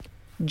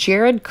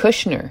Jared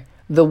Kushner,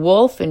 the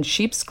wolf in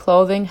sheep's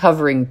clothing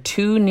hovering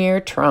too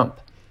near Trump.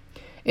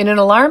 In an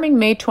alarming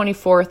May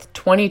 24,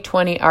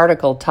 2020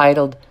 article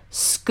titled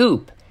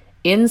 "Scoop: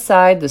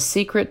 Inside the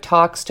Secret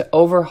Talks to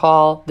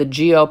Overhaul the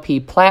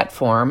GOP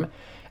Platform,"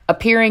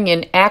 appearing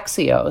in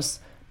Axios,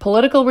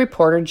 political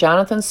reporter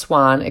Jonathan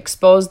Swan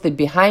exposed the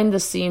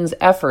behind-the-scenes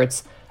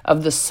efforts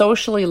of the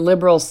socially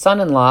liberal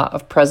son-in-law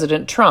of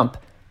President Trump,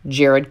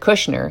 Jared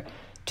Kushner,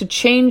 to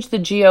change the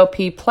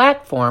GOP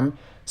platform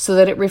so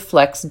that it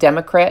reflects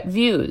Democrat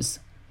views.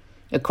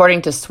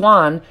 According to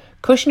Swan,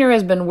 Kushner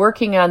has been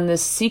working on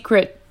this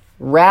secret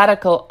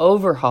radical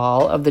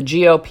overhaul of the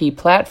GOP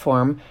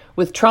platform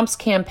with Trump's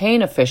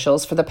campaign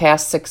officials for the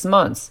past 6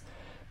 months.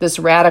 This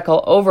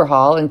radical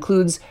overhaul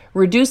includes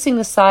reducing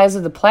the size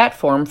of the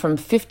platform from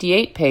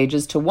 58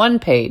 pages to 1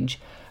 page,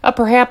 a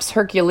perhaps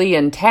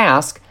Herculean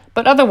task,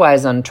 but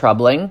otherwise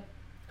untroubling.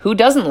 Who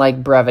doesn't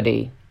like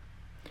brevity?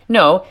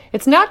 No,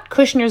 it's not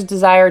Kushner's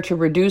desire to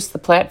reduce the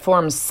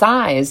platform's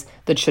size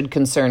that should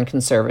concern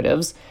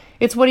conservatives.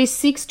 It's what he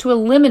seeks to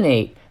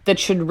eliminate that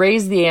should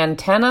raise the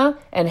antenna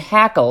and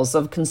hackles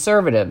of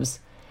conservatives.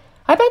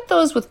 I bet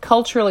those with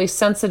culturally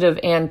sensitive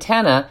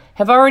antenna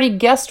have already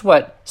guessed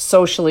what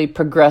socially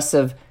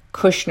progressive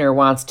Kushner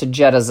wants to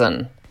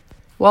jettison.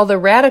 While the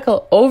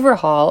radical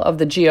overhaul of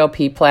the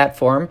GOP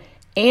platform,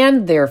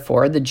 and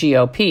therefore the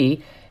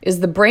GOP, is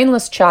the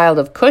brainless child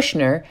of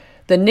Kushner,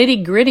 the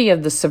nitty-gritty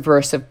of the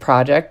subversive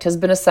project has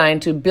been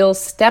assigned to Bill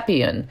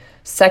Stepien,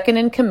 second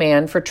in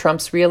command for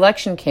Trump's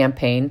re-election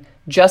campaign,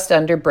 just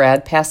under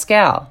Brad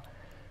Parscale.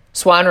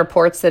 Swan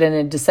reports that in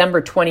a December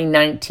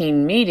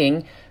 2019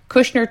 meeting,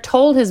 Kushner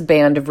told his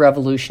band of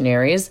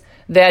revolutionaries,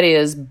 that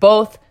is,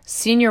 both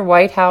senior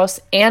White House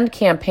and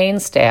campaign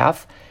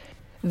staff,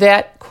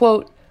 that,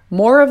 quote,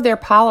 more of their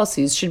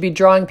policies should be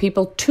drawing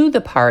people to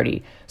the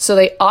party, so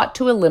they ought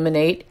to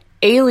eliminate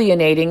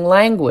alienating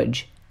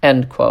language,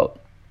 end quote.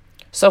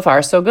 So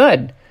far, so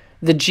good.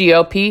 The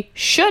GOP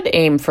should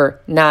aim for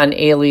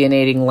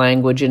non-alienating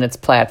language in its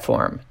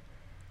platform.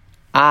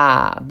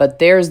 But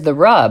there's the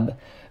rub.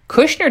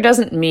 Kushner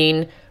doesn't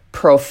mean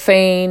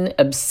profane,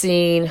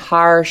 obscene,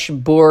 harsh,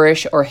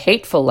 boorish, or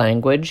hateful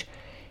language.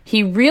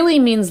 He really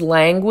means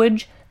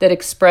language that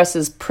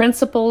expresses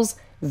principles,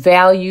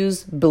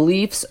 values,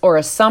 beliefs, or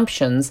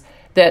assumptions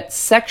that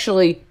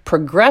sexually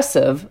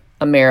progressive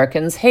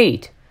Americans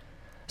hate.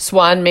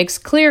 Swan makes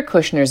clear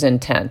Kushner's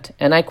intent,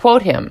 and I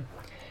quote him.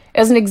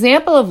 As an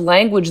example of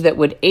language that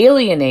would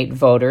alienate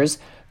voters,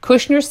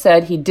 Kushner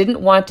said he didn't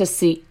want to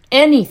see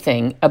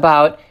anything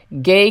about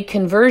gay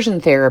conversion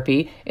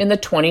therapy in the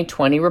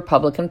 2020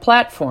 Republican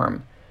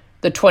platform.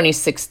 The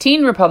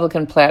 2016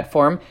 Republican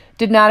platform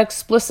did not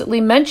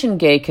explicitly mention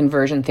gay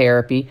conversion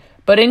therapy,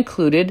 but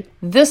included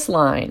this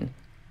line: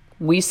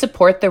 "We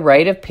support the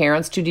right of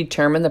parents to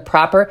determine the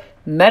proper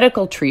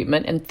medical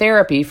treatment and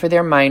therapy for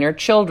their minor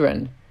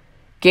children."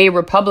 Gay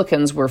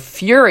Republicans were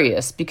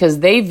furious because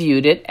they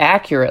viewed it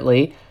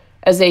accurately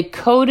as a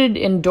coded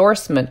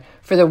endorsement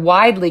for the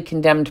widely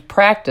condemned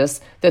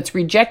practice that's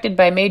rejected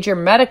by major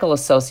medical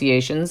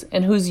associations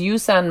and whose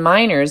use on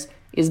minors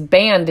is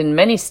banned in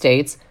many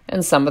states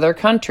and some other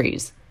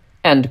countries.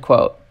 End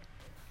quote.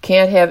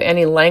 Can't have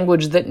any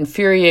language that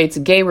infuriates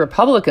gay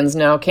Republicans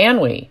now, can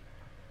we?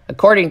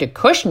 According to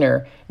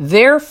Kushner,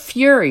 their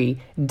fury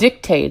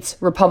dictates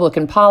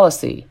Republican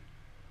policy.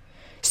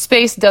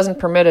 Space doesn't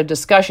permit a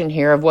discussion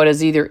here of what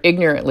is either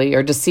ignorantly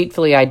or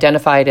deceitfully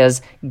identified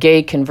as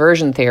gay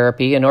conversion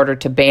therapy in order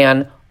to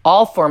ban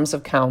all forms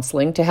of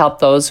counseling to help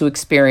those who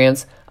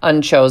experience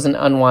unchosen,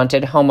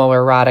 unwanted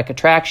homoerotic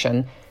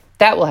attraction.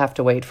 That will have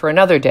to wait for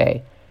another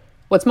day.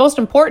 What's most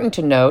important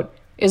to note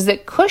is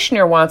that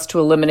Kushner wants to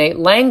eliminate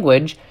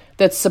language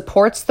that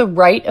supports the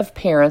right of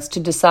parents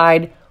to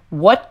decide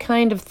what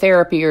kind of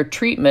therapy or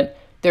treatment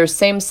their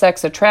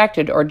same-sex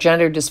attracted or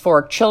gender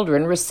dysphoric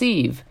children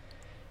receive.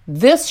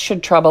 This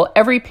should trouble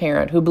every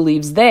parent who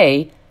believes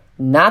they,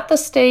 not the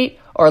state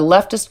or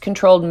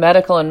leftist-controlled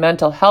medical and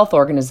mental health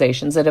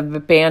organizations that have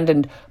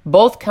abandoned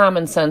both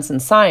common sense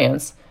and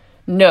science,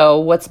 know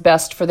what's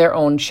best for their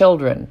own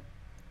children.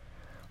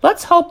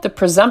 Let's hope the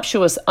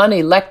presumptuous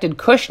unelected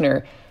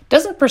Kushner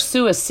doesn't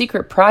pursue a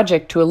secret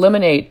project to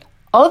eliminate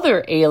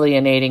other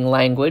alienating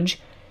language,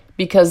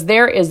 because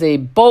there is a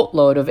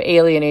boatload of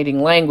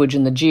alienating language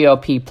in the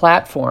GOP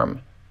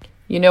platform.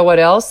 You know what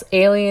else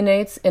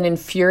alienates and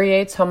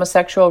infuriates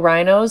homosexual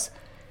rhinos?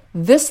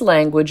 This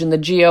language in the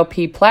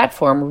GOP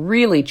platform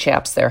really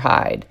chaps their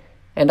hide.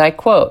 And I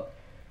quote,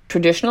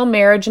 "Traditional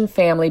marriage and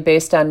family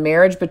based on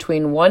marriage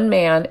between one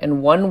man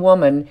and one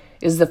woman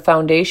is the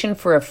foundation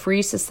for a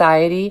free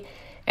society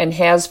and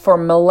has for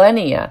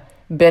millennia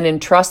been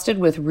entrusted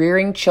with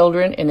rearing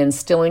children and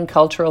instilling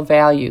cultural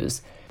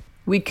values.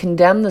 We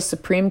condemn the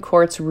Supreme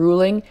Court's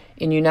ruling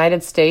in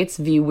United States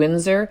v.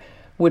 Windsor,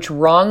 which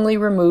wrongly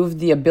removed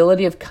the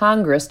ability of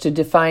Congress to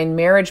define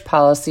marriage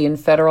policy in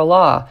federal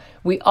law.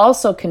 We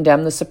also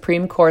condemn the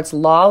Supreme Court's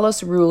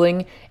lawless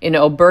ruling in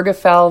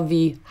Obergefell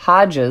v.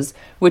 Hodges,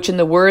 which in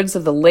the words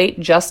of the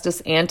late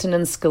Justice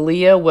Antonin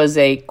Scalia was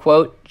a,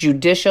 quote,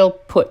 judicial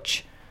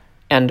putsch,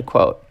 end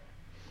quote.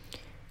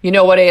 You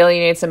know what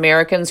alienates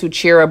Americans who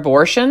cheer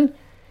abortion?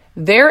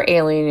 They're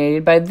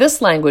alienated by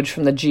this language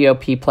from the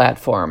GOP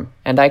platform,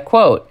 and I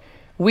quote,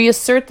 "We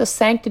assert the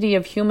sanctity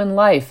of human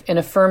life and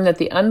affirm that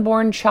the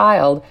unborn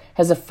child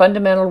has a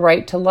fundamental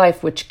right to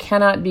life which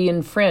cannot be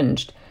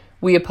infringed.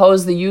 We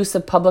oppose the use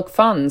of public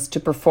funds to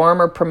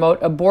perform or promote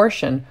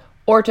abortion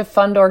or to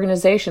fund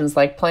organizations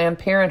like Planned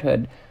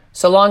Parenthood,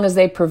 so long as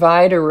they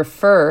provide or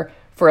refer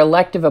for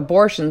elective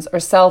abortions or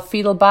sell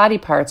fetal body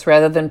parts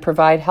rather than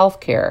provide health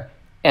care,"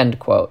 end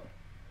quote.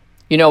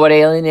 You know what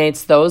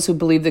alienates those who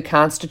believe the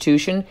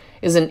Constitution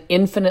is an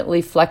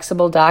infinitely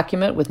flexible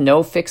document with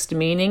no fixed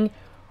meaning,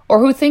 or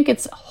who think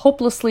it's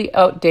hopelessly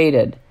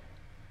outdated?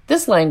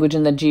 This language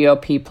in the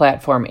GOP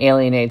platform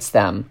alienates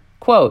them.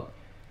 Quote,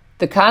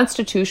 "The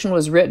Constitution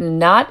was written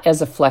not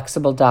as a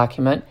flexible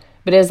document,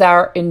 but as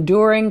our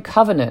enduring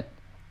covenant,"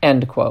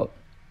 end quote.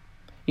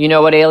 You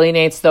know what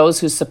alienates those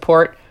who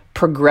support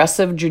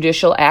progressive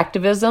judicial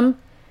activism?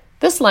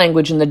 This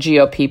language in the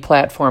GOP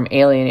platform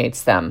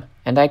alienates them,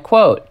 and I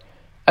quote,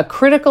 "A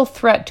critical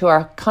threat to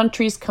our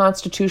country's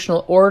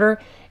constitutional order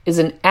is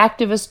an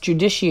activist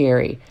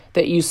judiciary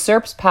that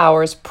usurps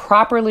powers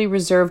properly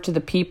reserved to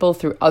the people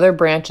through other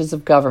branches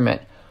of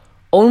government.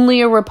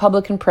 Only a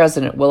Republican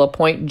president will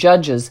appoint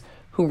judges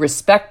who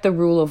respect the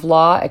rule of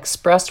law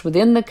expressed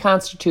within the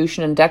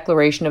Constitution and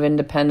Declaration of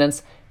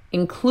Independence,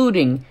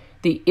 including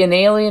the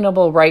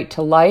inalienable right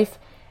to life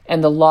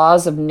and the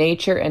laws of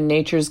nature and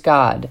nature's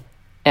God,"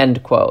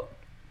 end quote.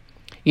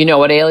 You know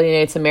what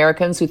alienates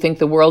Americans who think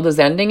the world is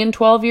ending in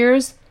 12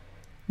 years?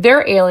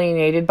 They're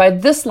alienated by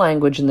this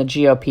language in the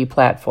GOP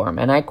platform,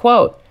 and I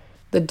quote,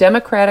 "The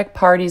Democratic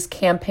Party's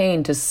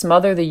campaign to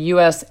smother the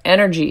U.S.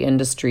 energy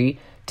industry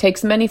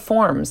takes many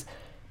forms,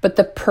 but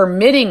the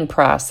permitting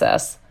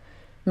process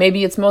may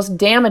be its most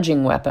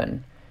damaging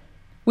weapon.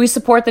 We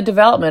support the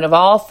development of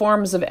all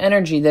forms of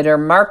energy that are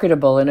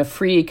marketable in a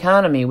free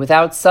economy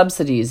without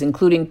subsidies,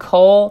 including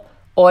coal,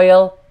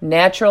 oil,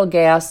 natural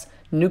gas,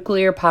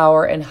 nuclear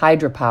power, and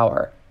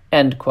hydropower,"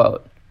 end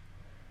quote.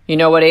 You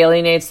know what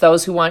alienates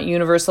those who want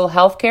universal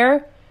health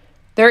care?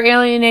 They're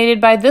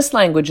alienated by this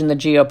language in the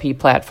GOP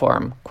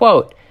platform.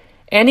 Quote,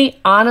 "Any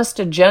honest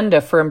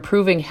agenda for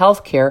improving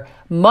health care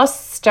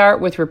must start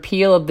with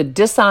repeal of the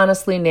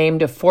dishonestly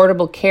named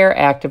Affordable Care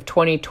Act of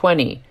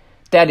 2020,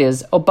 that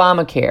is,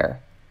 Obamacare,"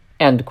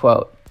 end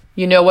quote.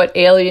 You know what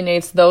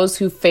alienates those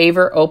who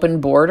favor open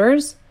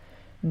borders?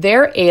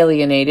 They're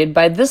alienated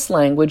by this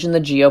language in the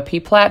GOP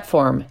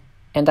platform,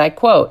 and I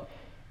quote,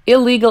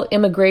 "Illegal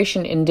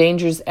immigration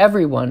endangers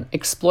everyone,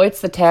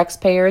 exploits the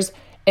taxpayers,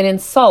 and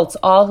insults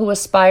all who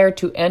aspire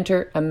to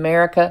enter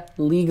America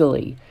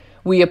legally.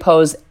 We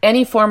oppose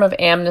any form of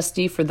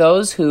amnesty for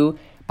those who,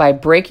 by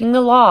breaking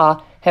the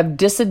law, have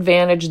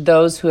disadvantaged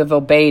those who have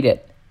obeyed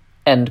it,"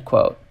 end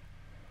quote.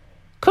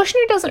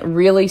 Kushner doesn't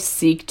really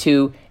seek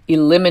to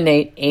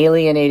eliminate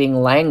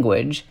alienating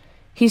language.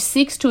 He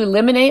seeks to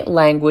eliminate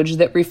language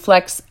that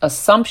reflects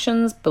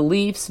assumptions,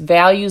 beliefs,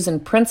 values,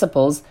 and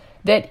principles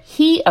that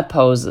he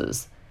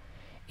opposes.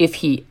 If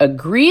he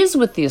agrees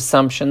with the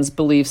assumptions,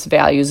 beliefs,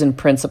 values, and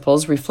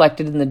principles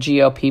reflected in the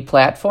GOP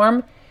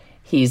platform,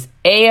 he's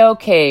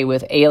A-OK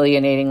with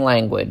alienating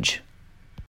language.